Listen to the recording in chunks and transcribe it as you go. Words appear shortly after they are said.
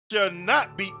shall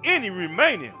not be any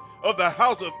remaining of the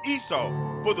house of Esau,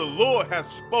 for the Lord hath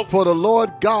spoken. For the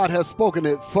Lord God has spoken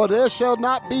it. For there shall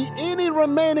not be any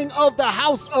remaining of the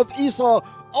house of Esau.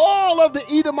 All of the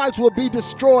Edomites will be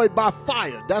destroyed by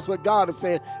fire. That's what God is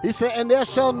saying. He said, and there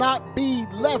shall not be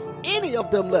left any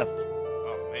of them left.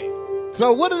 Oh, man.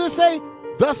 So what did it say?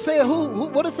 Thus saith who?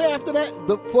 What did it say after that?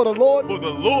 For the Lord? For the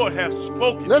Lord hath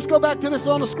spoken. Let's go back to this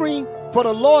on the screen. For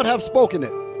the Lord hath spoken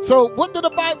it. So what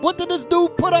did this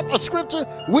dude put up a scripture?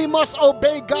 We must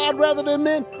obey God rather than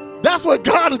men. That's what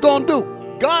God is going to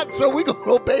do. God, so we're going to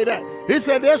obey that. He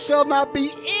said, there shall not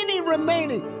be any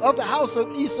remaining of the house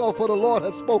of Esau, for the Lord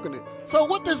hath spoken it. So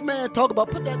what this man talk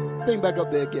about, put that thing back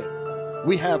up there again.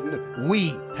 We have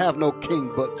no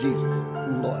king but Jesus.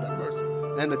 Lord have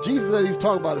mercy. And the Jesus that he's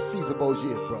talking about is Caesar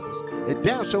Borgia, brothers. It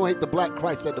damn sure ain't the black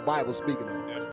Christ that the Bible's speaking of.